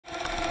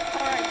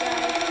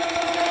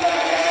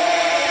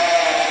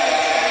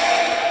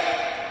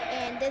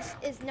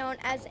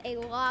as a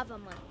lava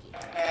monkey.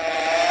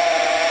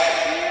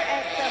 Here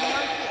at the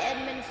Monkey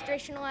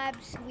Administration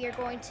Labs, we are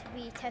going to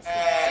be testing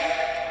it.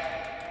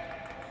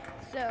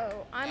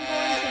 So I'm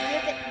going to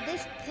give it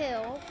this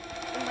pill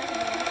in my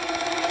hand.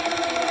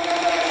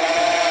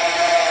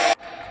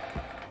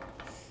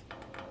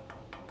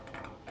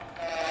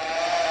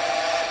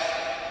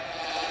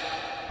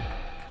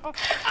 Oh,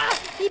 ah!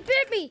 He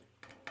bit me!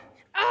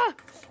 Ah!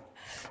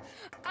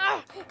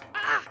 Ah!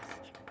 Ah!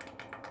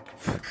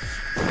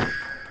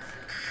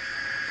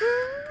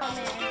 Oh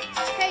man.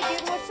 Hey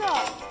dude, what's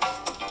up?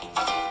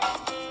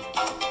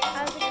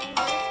 How's it going,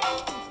 bud?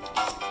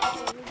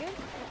 Okay, we good?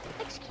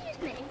 Excuse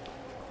me,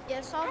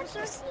 Yes, have officer?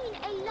 you seen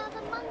a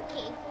lava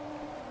monkey?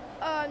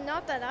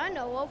 Not that I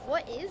know of.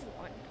 What is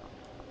one?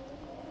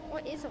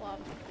 What is a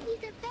lava monkey?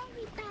 He's a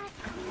very bad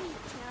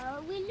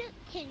creature. We're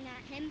looking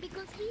at him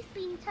because he's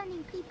been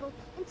turning people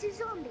into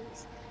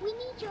zombies. We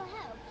need your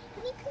help.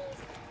 Can you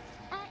please,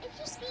 if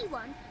you see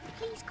one,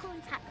 please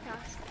contact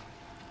us.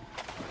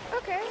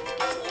 Okay.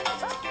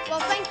 Well,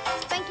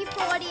 thank you for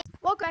letting.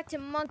 Welcome back to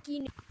Monkey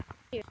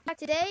News.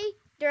 Today,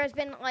 there has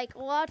been like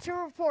lots of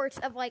reports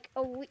of like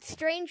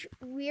strange,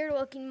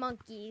 weird-looking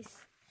monkeys,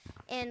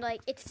 and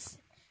like it's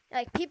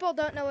like people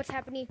don't know what's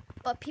happening,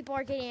 but people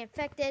are getting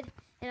infected.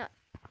 And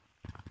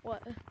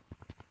what?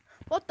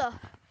 What the?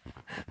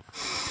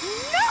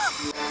 No!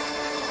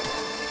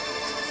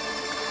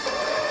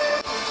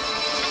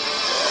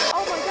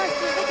 Oh my gosh!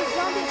 There's like a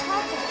zombie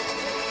apocalypse.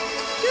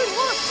 Dude,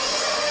 look!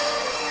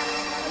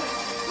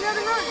 We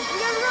gotta run! We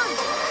gotta run!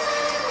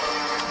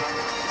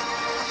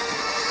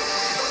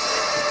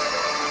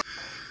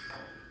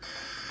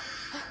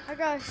 I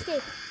gotta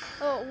escape.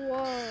 Oh,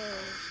 whoa.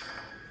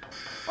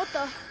 What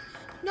the?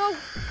 No!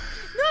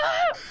 No!